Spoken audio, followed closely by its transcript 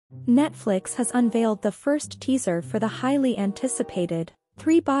Netflix has unveiled the first teaser for the highly anticipated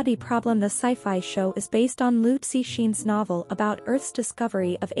Three-Body Problem. The sci-fi show is based on cixin's novel about Earth's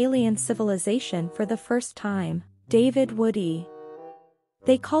discovery of alien civilization for the first time. David Woody.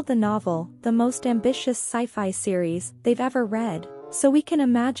 They called the novel the most ambitious sci-fi series they've ever read, so we can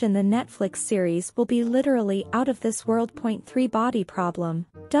imagine the Netflix series will be literally out of this world. Three-Body Problem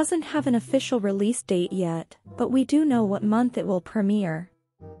doesn't have an official release date yet, but we do know what month it will premiere.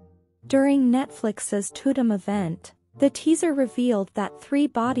 During Netflix's Tudum event, the teaser revealed that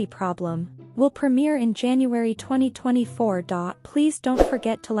Three-Body Problem will premiere in January 2024. Please don't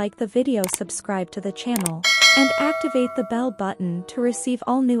forget to like the video, subscribe to the channel, and activate the bell button to receive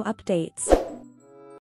all new updates.